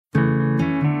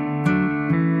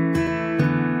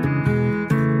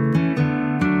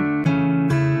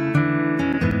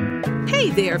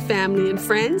there, family and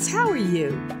friends. How are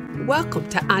you? Welcome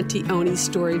to Auntie Oni's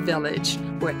Story Village,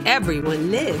 where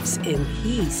everyone lives in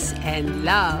peace and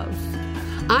love.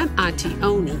 I'm Auntie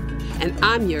Oni, and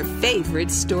I'm your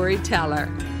favorite storyteller.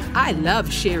 I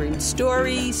love sharing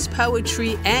stories,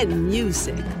 poetry, and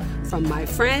music from my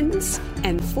friends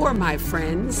and for my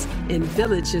friends in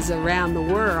villages around the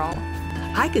world.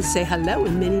 I can say hello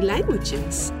in many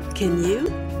languages. Can you?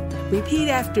 Repeat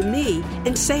after me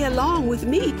and say along with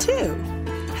me too.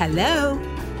 Hello,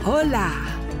 hola,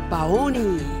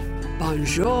 baoni,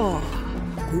 bonjour,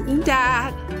 guten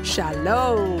tag,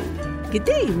 shalom. Good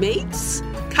day, mates.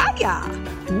 Kaya,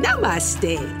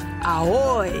 namaste,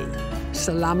 ahoy,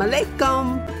 salam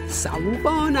alaikum,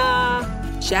 sawubona,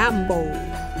 jambo,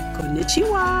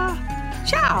 konnichiwa,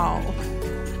 ciao.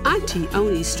 Auntie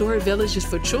Oni's Story Village is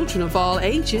for children of all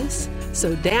ages.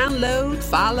 So download,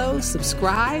 follow,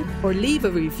 subscribe, or leave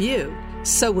a review.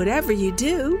 So whatever you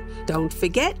do, don't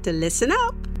forget to listen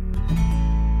up.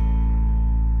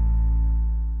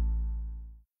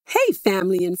 Hey,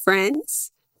 family and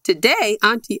friends. Today,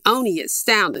 Auntie Oni is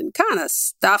sounding kind of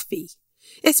stuffy.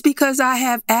 It's because I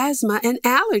have asthma and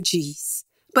allergies.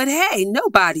 But hey,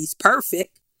 nobody's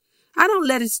perfect. I don't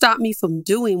let it stop me from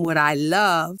doing what I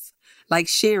love, like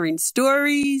sharing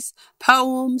stories,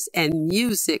 poems, and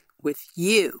music with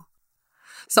you.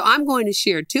 So I'm going to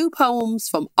share two poems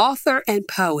from author and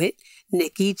poet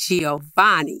Nikki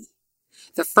Giovanni.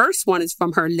 The first one is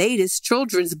from her latest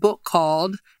children's book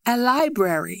called A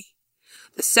Library.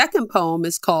 The second poem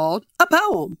is called A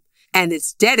Poem, and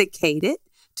it's dedicated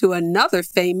to another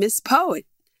famous poet,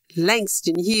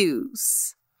 Langston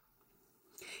Hughes.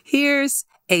 Here's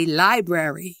A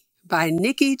Library by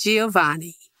Nikki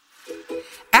Giovanni.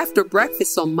 After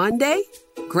breakfast on Monday,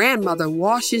 Grandmother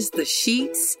washes the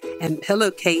sheets and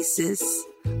pillowcases.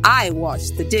 I wash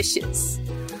the dishes.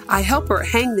 I help her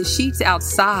hang the sheets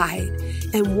outside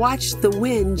and watch the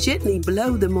wind gently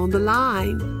blow them on the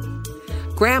line.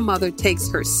 Grandmother takes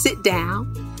her sit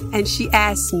down and she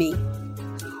asks me,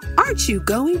 "Aren't you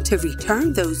going to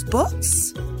return those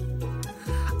books?"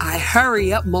 I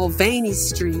hurry up Mulvaney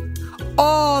Street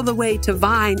all the way to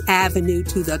Vine Avenue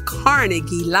to the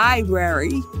Carnegie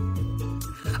Library.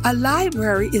 A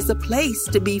library is a place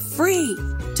to be free,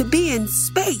 to be in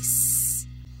space,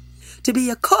 to be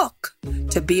a cook,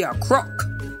 to be a crook,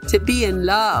 to be in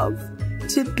love,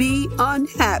 to be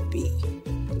unhappy,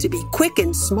 to be quick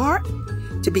and smart,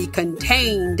 to be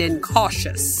contained and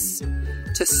cautious,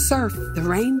 to surf the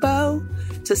rainbow,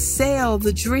 to sail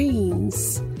the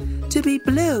dreams, to be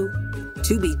blue,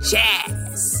 to be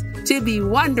jazz, to be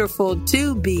wonderful,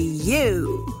 to be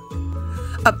you.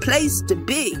 A place to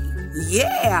be.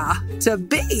 Yeah, to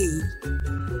be.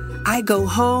 I go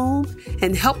home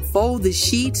and help fold the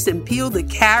sheets and peel the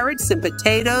carrots and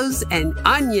potatoes and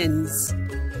onions.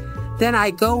 Then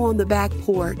I go on the back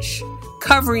porch,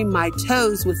 covering my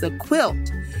toes with a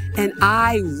quilt, and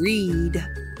I read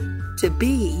to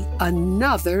be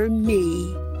another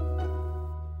me.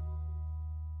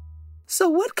 So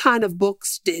what kind of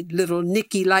books did little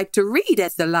Nikki like to read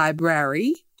at the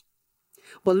library?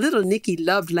 Well, little Nikki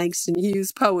loved Langston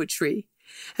Hughes poetry.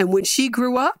 And when she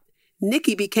grew up,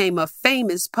 Nikki became a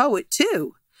famous poet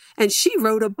too. And she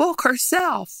wrote a book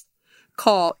herself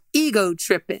called Ego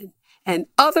Trippin' and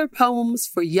Other Poems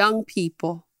for Young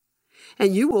People.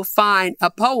 And you will find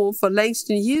a poem for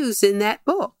Langston Hughes in that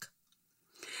book.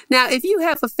 Now, if you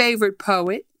have a favorite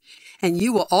poet, and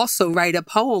you will also write a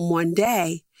poem one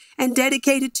day and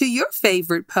dedicate it to your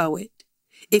favorite poet.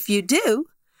 If you do,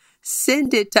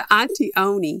 send it to Auntie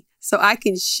Oni so I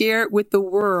can share it with the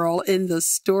world in the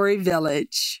Story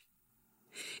Village.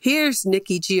 Here's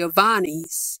Nikki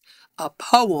Giovanni's A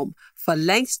Poem for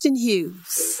Langston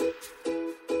Hughes.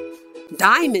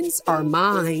 Diamonds are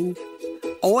mined,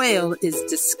 oil is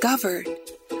discovered,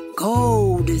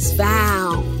 gold is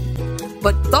found,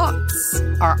 but thoughts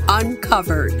are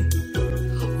uncovered.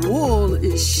 Wool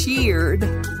is sheared,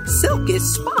 silk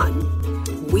is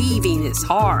spun, weaving is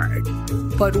hard,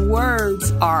 but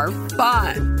words are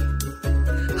fun.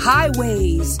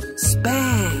 Highways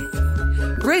span,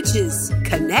 bridges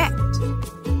connect,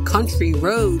 country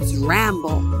roads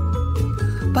ramble.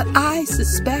 But I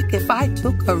suspect if I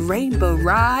took a rainbow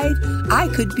ride, I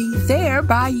could be there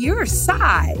by your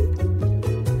side.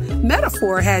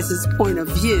 Metaphor has its point of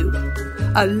view,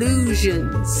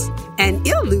 illusions and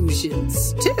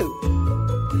illusions too.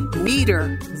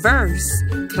 Meter, verse,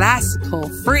 classical,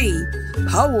 free,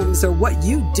 poems are what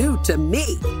you do to me.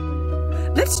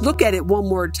 Let's look at it one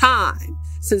more time,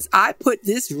 since I put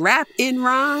this rap in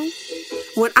rhyme.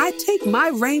 When I take my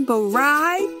rainbow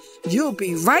ride, you'll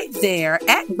be right there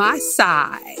at my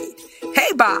side.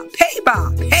 Hey Bob, hey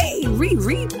Bob, hey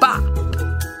Riri Bob.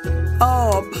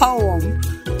 Oh, a poem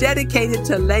dedicated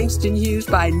to Langston Hughes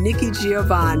by Nikki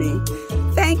Giovanni.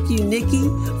 Thank you, Nikki,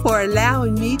 for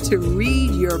allowing me to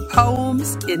read your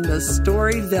poems in the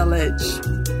Story Village.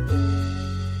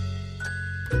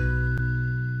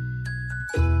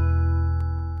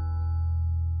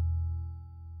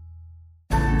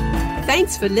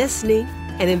 Thanks for listening,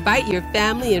 and invite your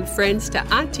family and friends to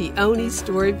Auntie Oni's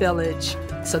Story Village.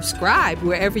 Subscribe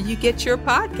wherever you get your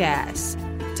podcasts.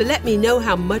 To let me know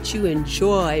how much you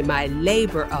enjoy my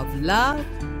labor of love,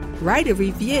 write a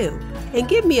review and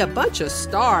give me a bunch of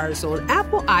stars on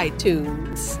Apple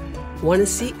iTunes. Want to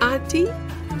see Auntie?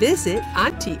 Visit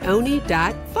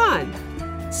AuntieOni.fun.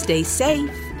 Stay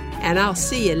safe, and I'll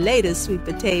see you later, sweet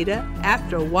potato,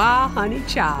 after a while, honey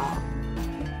child.